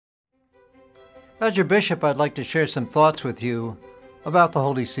As your bishop, I'd like to share some thoughts with you about the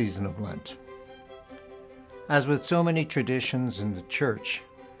holy season of Lent. As with so many traditions in the Church,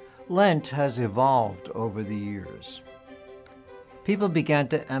 Lent has evolved over the years. People began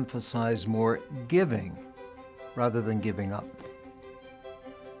to emphasize more giving rather than giving up.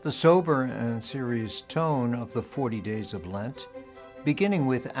 The sober and serious tone of the 40 days of Lent, beginning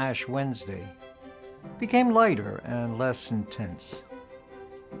with Ash Wednesday, became lighter and less intense.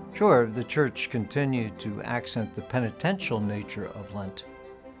 Sure, the Church continued to accent the penitential nature of Lent,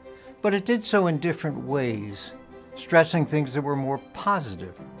 but it did so in different ways, stressing things that were more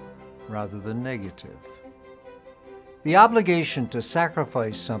positive rather than negative. The obligation to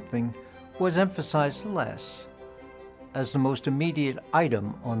sacrifice something was emphasized less as the most immediate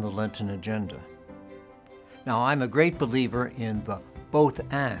item on the Lenten agenda. Now, I'm a great believer in the both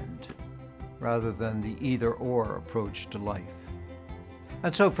and rather than the either-or approach to life.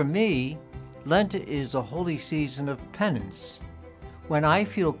 And so for me, Lent is a holy season of penance when I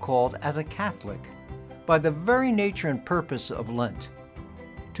feel called as a Catholic, by the very nature and purpose of Lent,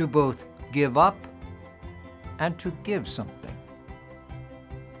 to both give up and to give something.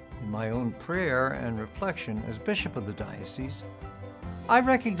 In my own prayer and reflection as Bishop of the Diocese, I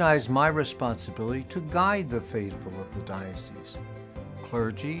recognize my responsibility to guide the faithful of the diocese,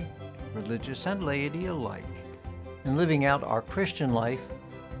 clergy, religious and laity alike, in living out our Christian life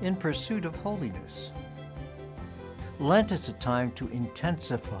in pursuit of holiness. Lent is a time to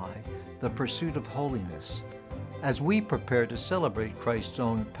intensify the pursuit of holiness as we prepare to celebrate Christ's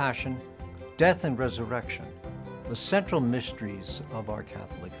own passion, death, and resurrection, the central mysteries of our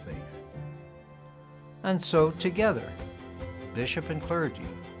Catholic faith. And so together, bishop and clergy,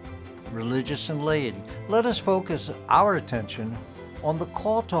 religious and laity, let us focus our attention on the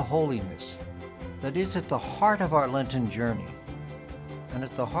call to holiness that is at the heart of our Lenten journey and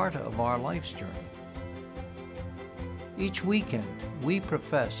at the heart of our life's journey. Each weekend, we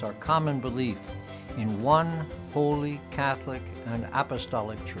profess our common belief in one holy Catholic and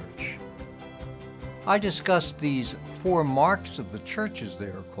Apostolic Church. I discussed these 4 marks of the Church, as they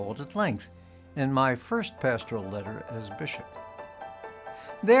are called, at length in my first pastoral letter as bishop.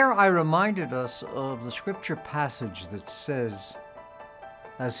 There I reminded us of the scripture passage that says,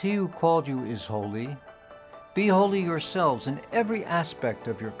 "As he who called you is holy, be holy yourselves in every aspect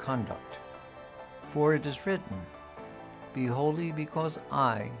of your conduct. For it is written, be holy because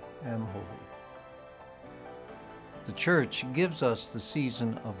I am holy." The Church gives us the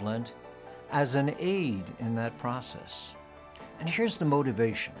season of Lent as an aid in that process. And here's the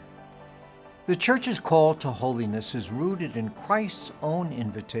motivation. The Church's call to holiness is rooted in Christ's own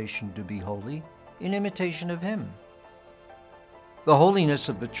invitation to be holy in imitation of Him. The holiness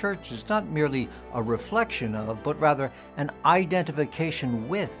of the Church is not merely a reflection of, but rather an identification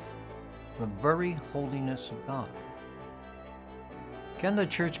with the very holiness of God. Can the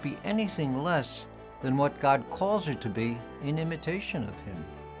Church be anything less than what God calls her to be in imitation of Him?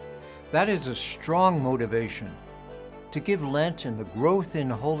 That is a strong motivation to give Lent and the growth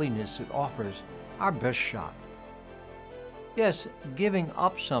in holiness it offers our best shot. Yes, giving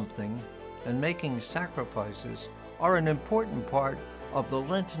up something and making sacrifices are an important part of the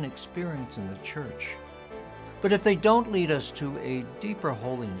Lenten experience in the Church. But if they don't lead us to a deeper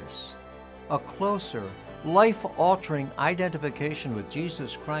holiness, a closer, life-altering identification with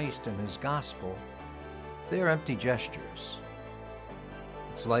Jesus Christ and His gospel, they are empty gestures.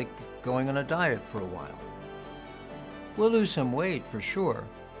 It's like going on a diet for a while. We'll lose some weight for sure,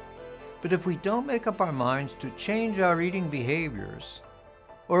 but if we don't make up our minds to change our eating behaviors,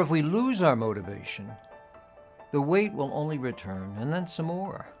 or if we lose our motivation, the weight will only return, and then some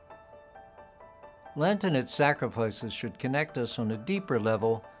more. Lent and its sacrifices should connect us on a deeper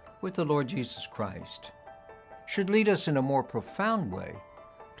level with the Lord Jesus Christ, should lead us in a more profound way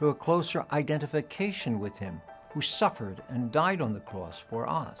to a closer identification with Him who suffered and died on the cross for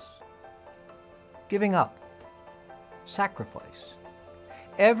us. Giving up, sacrifice.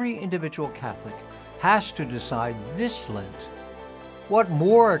 Every individual Catholic has to decide this Lent, what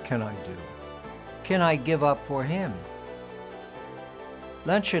more can I do? Can I give up for Him?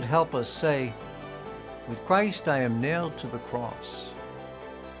 Lent should help us say, with Christ I am nailed to the cross,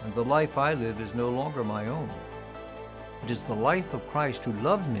 and the life I live is no longer my own. It is the life of Christ who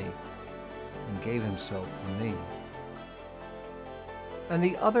loved me and gave Himself for me. And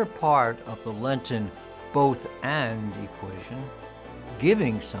the other part of the Lenten both and equation,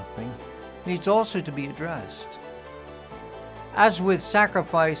 giving something, needs also to be addressed. As with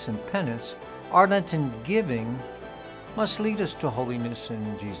sacrifice and penance, our Lenten giving must lead us to holiness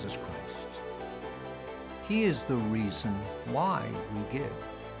in Jesus Christ. He is the reason why we give.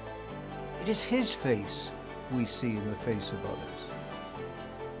 It is His face we see in the face of others.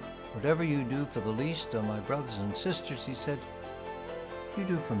 Whatever you do for the least of my brothers and sisters, He said, you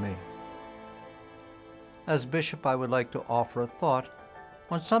do for me. As bishop, I would like to offer a thought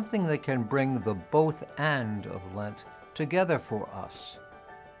on something that can bring the both and of Lent together for us,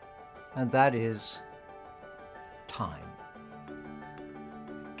 and that is time.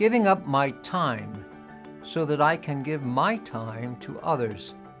 Giving up my time so that I can give my time to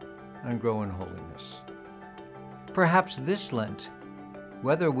others and grow in holiness. Perhaps this Lent,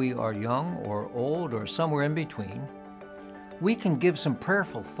 whether we are young or old or somewhere in between, we can give some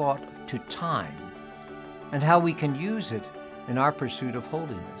prayerful thought to time and how we can use it in our pursuit of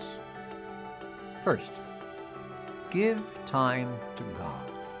holiness. First, give time to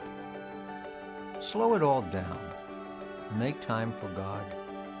God. Slow it all down and make time for God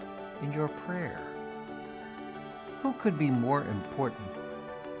in your prayer. Who could be more important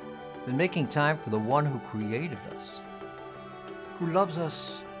than making time for the one who created us, who loves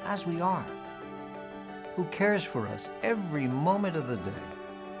us as we are, who cares for us every moment of the day,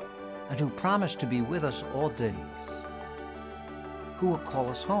 and who promised to be with us all days, who will call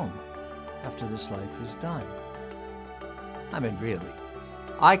us home after this life is done? I mean, really,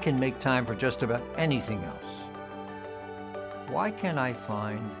 I can make time for just about anything else. Why can't I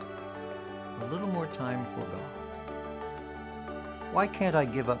find a little more time for God? Why can't I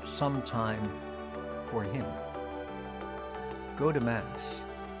give up some time for Him? Go to Mass.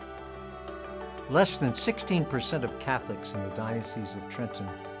 Less than 16% of Catholics in the Diocese of Trenton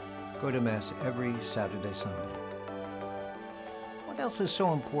go to Mass every Saturday, Sunday. What else is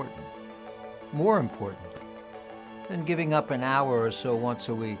so important, more important, than giving up an hour or so once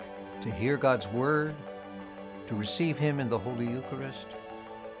a week to hear God's Word, to receive Him in the Holy Eucharist,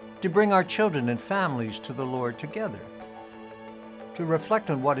 to bring our children and families to the Lord together, to reflect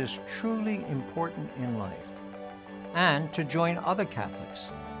on what is truly important in life, and to join other Catholics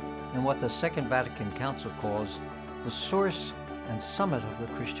in what the Second Vatican Council calls the source and summit of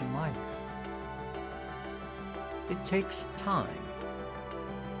the Christian life. It takes time,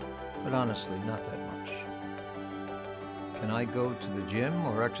 but honestly, not that much. Can I go to the gym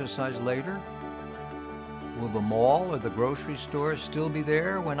or exercise later? Will the mall or the grocery store still be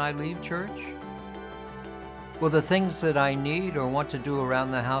there when I leave church? Will the things that I need or want to do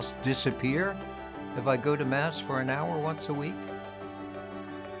around the house disappear if I go to Mass for an hour once a week?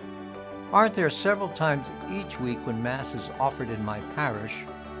 Aren't there several times each week when Mass is offered in my parish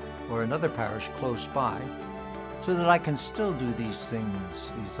or another parish close by so that I can still do these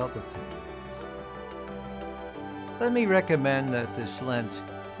things, these other things? Let me recommend that this Lent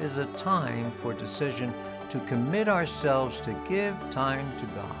is a time for decision to commit ourselves to give time to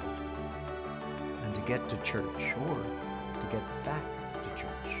God and to get to church or to get back to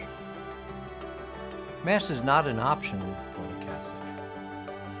church. Mass is not an option for the Catholic.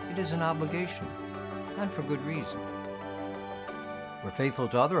 It is an obligation, and for good reason. We're faithful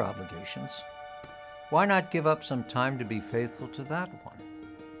to other obligations. Why not give up some time to be faithful to that one?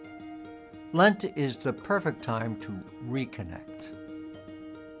 Lent is the perfect time to reconnect.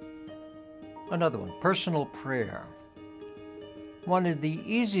 Another one, personal prayer. One of the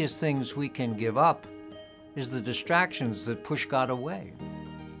easiest things we can give up is the distractions that push God away.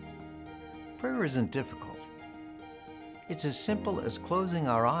 Prayer isn't difficult. It's as simple as closing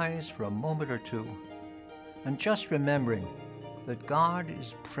our eyes for a moment or two and just remembering that God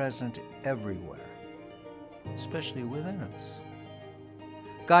is present everywhere, especially within us.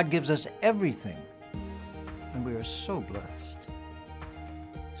 God gives us everything, and we are so blessed.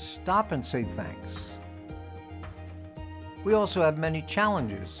 Stop and say thanks. We also have many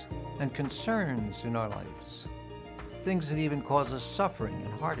challenges and concerns in our lives, things that even cause us suffering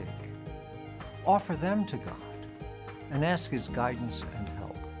and heartache. Offer them to God and ask His guidance and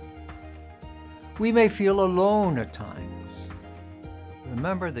help. We may feel alone at times.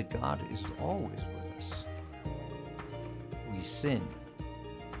 Remember that God is always with us. We sin.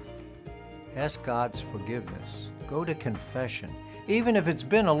 Ask God's forgiveness. Go to confession, even if it's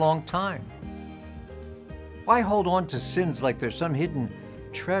been a long time. Why hold on to sins like they're some hidden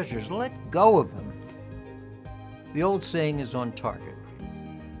treasures? Let go of them. The old saying is on target.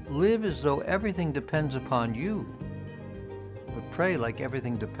 Live as though everything depends upon you, but pray like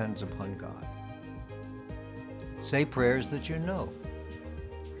everything depends upon God. Say prayers that you know.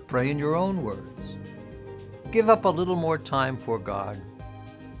 Pray in your own words. Give up a little more time for God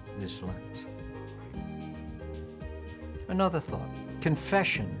this Lent. Another thought,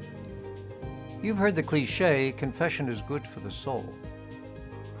 confession. You've heard the cliche, confession is good for the soul.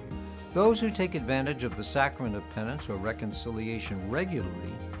 Those who take advantage of the sacrament of penance or reconciliation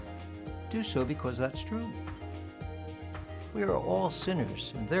regularly do so because that's true. We are all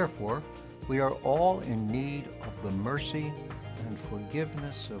sinners, and therefore we are all in need of the mercy and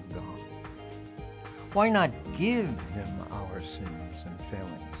forgiveness of God. Why not give Him our sins and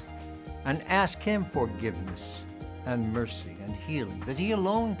failings and ask Him forgiveness and mercy and healing that He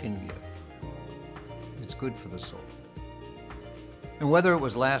alone can give? It's good for the soul. And whether it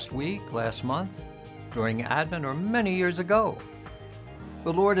was last week, last month, during Advent, or many years ago,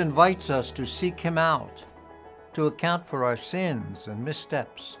 the Lord invites us to seek Him out, to account for our sins and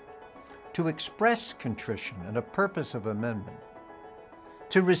missteps, to express contrition and a purpose of amendment,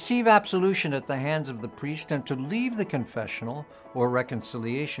 to receive absolution at the hands of the priest, and to leave the confessional or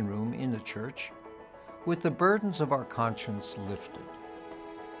reconciliation room in the church with the burdens of our conscience lifted.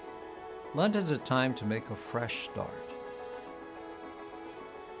 Lent is a time to make a fresh start.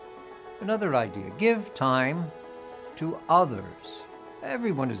 Another idea, give time to others.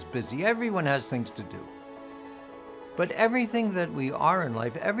 Everyone is busy, everyone has things to do. But everything that we are in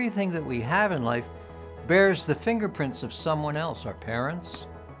life, everything that we have in life, bears the fingerprints of someone else, our parents,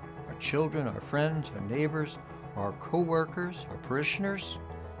 our children, our friends, our neighbors, our co-workers, our parishioners.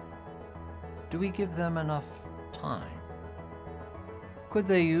 Do we give them enough time? Could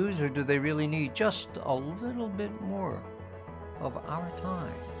they use, or do they really need, just a little bit more of our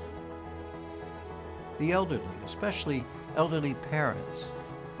time? The elderly, especially elderly parents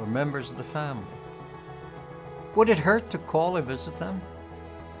or members of the family. Would it hurt to call or visit them,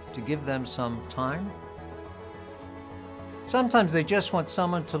 to give them some time? Sometimes they just want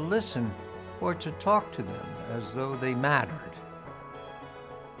someone to listen or to talk to them as though they mattered.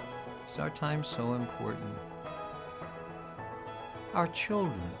 Is our time so important? Our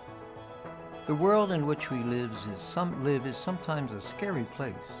children. The world in which we live is sometimes a scary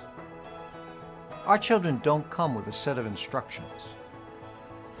place. Our children don't come with a set of instructions.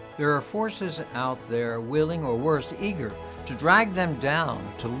 There are forces out there willing, or worse, eager to drag them down,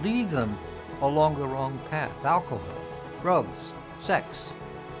 to lead them along the wrong path. Alcohol, drugs, sex,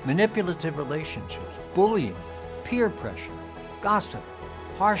 manipulative relationships, bullying, peer pressure, gossip,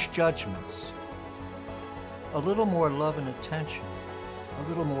 harsh judgments. A little more love and attention, a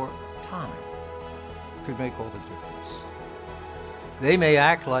little more time could make all the difference. They may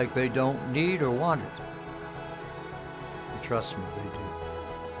act like they don't need or want it, but trust me, they do.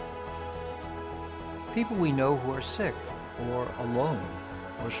 People we know who are sick or alone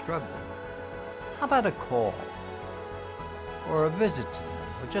or struggling. How about a call or a visit to them,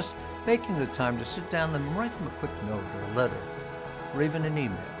 or just making the time to sit down and write them a quick note or a letter or even an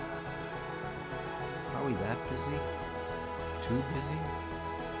email? Are we that busy? Too busy?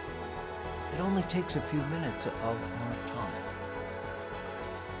 It only takes a few minutes of our time.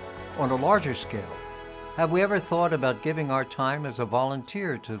 On a larger scale, have we ever thought about giving our time as a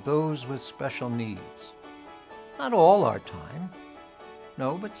volunteer to those with special needs? Not all our time,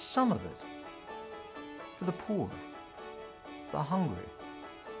 no, but some of it. For the poor, the hungry,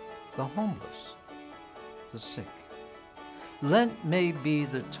 the homeless, the sick. Lent may be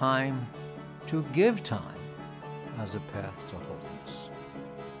the time to give time as a path to holiness.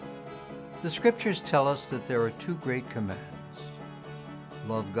 The scriptures tell us that there are two great commands: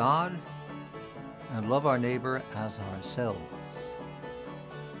 love God and love our neighbor as ourselves.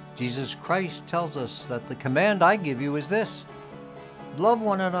 Jesus Christ tells us that the command I give you is this: love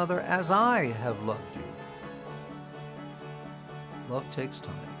one another as I have loved you. Love takes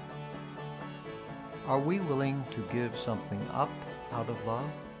time. Are we willing to give something up out of love?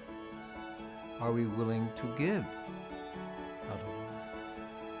 Are we willing to give out of love?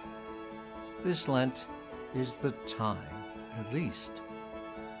 This Lent is the time, at least,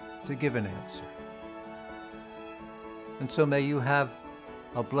 to give an answer. And so may you have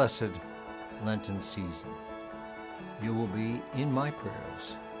a blessed Lenten season. You will be in my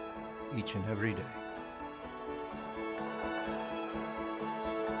prayers each and every day.